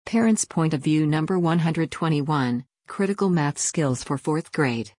Parents' point of view number 121, critical math skills for 4th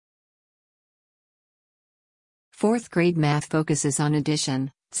grade. 4th grade math focuses on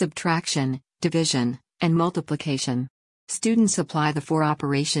addition, subtraction, division, and multiplication. Students apply the 4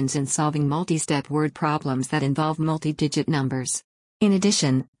 operations in solving multi-step word problems that involve multi-digit numbers. In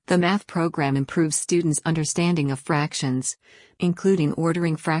addition, the math program improves students' understanding of fractions, including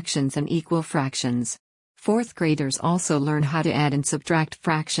ordering fractions and equal fractions. 4th graders also learn how to add and subtract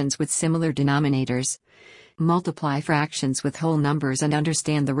fractions with similar denominators, multiply fractions with whole numbers, and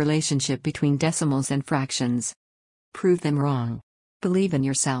understand the relationship between decimals and fractions. Prove them wrong. Believe in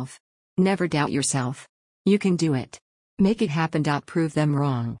yourself. Never doubt yourself. You can do it. Make it happen. Prove them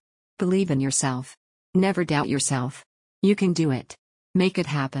wrong. Believe in yourself. Never doubt yourself. You can do it. Make it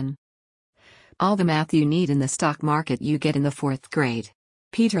happen. All the math you need in the stock market you get in the 4th grade.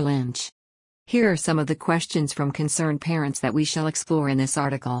 Peter Lynch. Here are some of the questions from concerned parents that we shall explore in this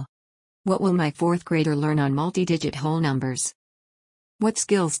article. What will my 4th grader learn on multi-digit whole numbers? What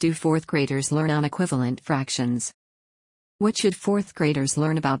skills do 4th graders learn on equivalent fractions? What should 4th graders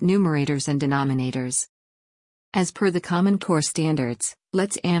learn about numerators and denominators? As per the Common Core standards,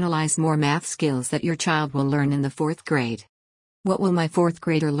 let's analyze more math skills that your child will learn in the 4th grade. What will my 4th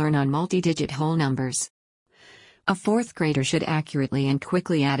grader learn on multi-digit whole numbers? A 4th grader should accurately and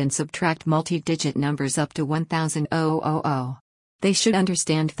quickly add and subtract multi-digit numbers up to 1000. They should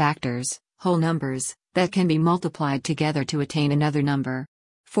understand factors, whole numbers, that can be multiplied together to attain another number.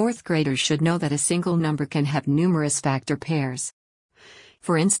 4th graders should know that a single number can have numerous factor pairs.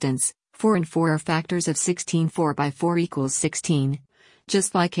 For instance, 4 and 4 are factors of 16. 4 by 4 equals 16.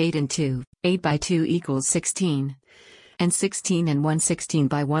 Just like 8 and 2, 8 by 2 equals 16. And 16 and 1 16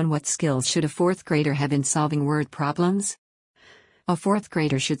 by 1. What skills should a 4th grader have in solving word problems? A 4th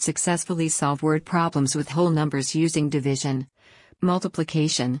grader should successfully solve word problems with whole numbers using division,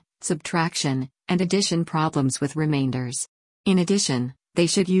 multiplication, subtraction, and addition problems with remainders. In addition, they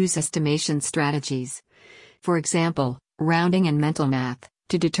should use estimation strategies. For example, rounding and mental math,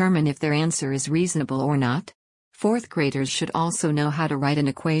 to determine if their answer is reasonable or not. 4th graders should also know how to write an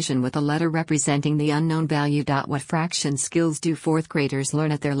equation with a letter representing the unknown value. What fraction skills do 4th graders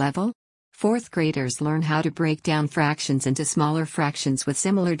learn at their level? 4th graders learn how to break down fractions into smaller fractions with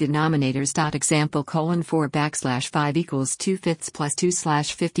similar denominators. Example: 4/5 equals 2/5 plus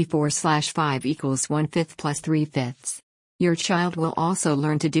 2/54/5 equals 1/5 plus 3/5. Your child will also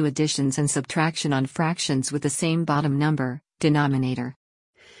learn to do additions and subtraction on fractions with the same bottom number, denominator.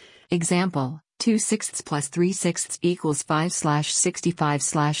 Example: 2/6 plus 3/6 equals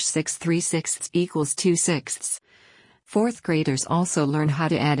 5/65/6 3/6 equals 2/6. 4th graders also learn how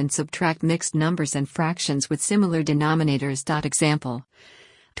to add and subtract mixed numbers and fractions with similar denominators. Example: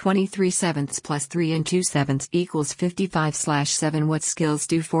 23/7 plus 3 and 2/7 equals 55/7. What skills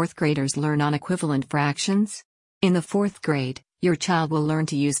do 4th graders learn on equivalent fractions? In the 4th grade, your child will learn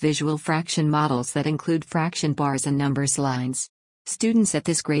to use visual fraction models that include fraction bars and numbers lines. Students at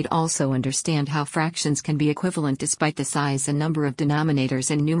this grade also understand how fractions can be equivalent despite the size and number of denominators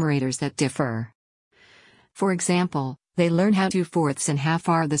and numerators that differ. For example, they learn how 2/4 and half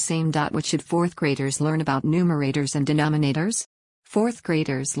are the same. What should 4th graders learn about numerators and denominators? 4th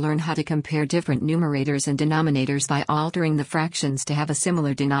graders learn how to compare different numerators and denominators by altering the fractions to have a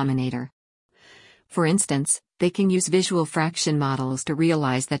similar denominator. For instance, they can use visual fraction models to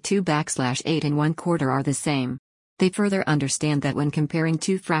realize that 2/8 and 1/4 are the same. They further understand that when comparing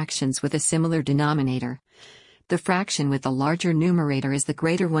two fractions with a similar denominator, the fraction with the larger numerator is the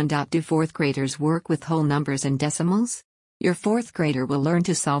greater one. Do 4th graders work with whole numbers and decimals? Your 4th grader will learn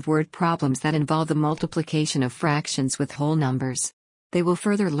to solve word problems that involve the multiplication of fractions with whole numbers. They will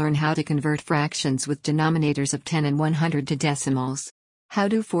further learn how to convert fractions with denominators of 10 and 100 to decimals. How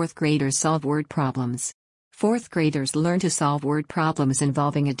do 4th graders solve word problems? 4th graders learn to solve word problems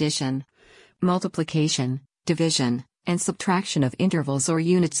involving addition, multiplication, division, and subtraction of intervals or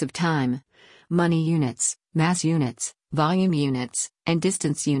units of time, money units, mass units, volume units, and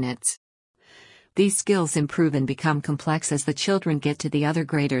distance units. These skills improve and become complex as the children get to the other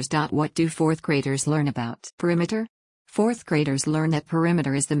graders. What do 4th graders learn about perimeter? 4th graders learn that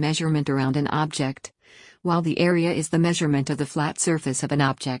perimeter is the measurement around an object, while the area is the measurement of the flat surface of an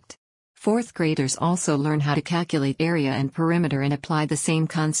object. 4th graders also learn how to calculate area and perimeter and apply the same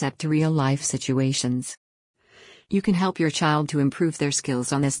concept to real-life situations. You can help your child to improve their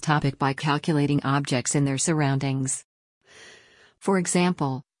skills on this topic by calculating objects in their surroundings. For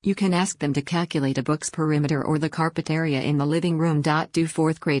example, you can ask them to calculate a book's perimeter or the carpet area in the living room. Do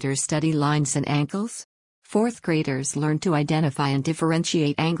 4th graders study lines and angles? 4th graders learn to identify and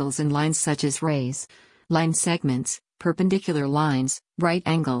differentiate angles and lines such as rays, line segments, perpendicular lines, right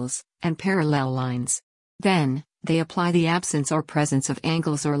angles, and parallel lines. Then, they apply the absence or presence of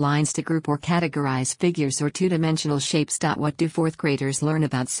angles or lines to group or categorize figures or two-dimensional shapes. What do fourth graders learn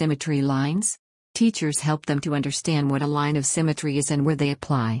about symmetry lines? Teachers help them to understand what a line of symmetry is and where they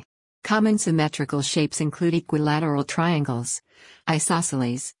apply. Common symmetrical shapes include equilateral triangles,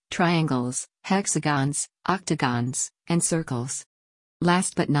 isosceles, triangles, hexagons, octagons, and circles.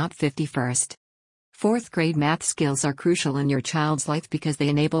 Last but not 51st. Fourth grade math skills are crucial in your child's life because they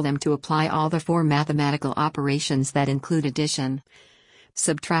enable them to apply all the four mathematical operations that include addition,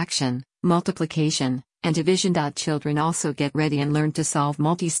 subtraction, multiplication, and division. Children also get ready and learn to solve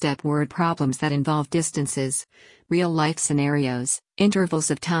multi-step word problems that involve distances, real-life scenarios, intervals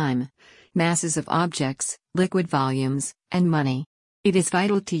of time, masses of objects, liquid volumes, and money. It is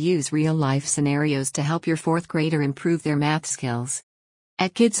vital to use real-life scenarios to help your fourth grader improve their math skills.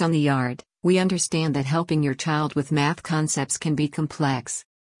 At Kids on the Yard, we understand that helping your child with math concepts can be complex.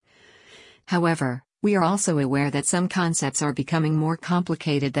 However, we are also aware that some concepts are becoming more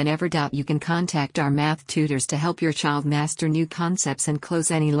complicated than ever. You can contact our math tutors to help your child master new concepts and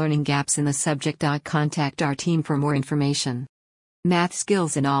close any learning gaps in the subject. Contact our team for more information. Math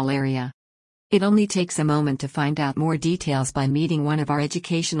skills in all area. It only takes a moment to find out more details by meeting one of our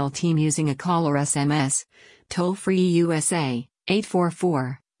educational team using a call or SMS, toll-free USA,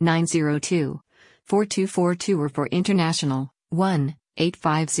 844-902-4242 or for international,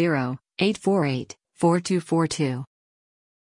 1-850-848-4242.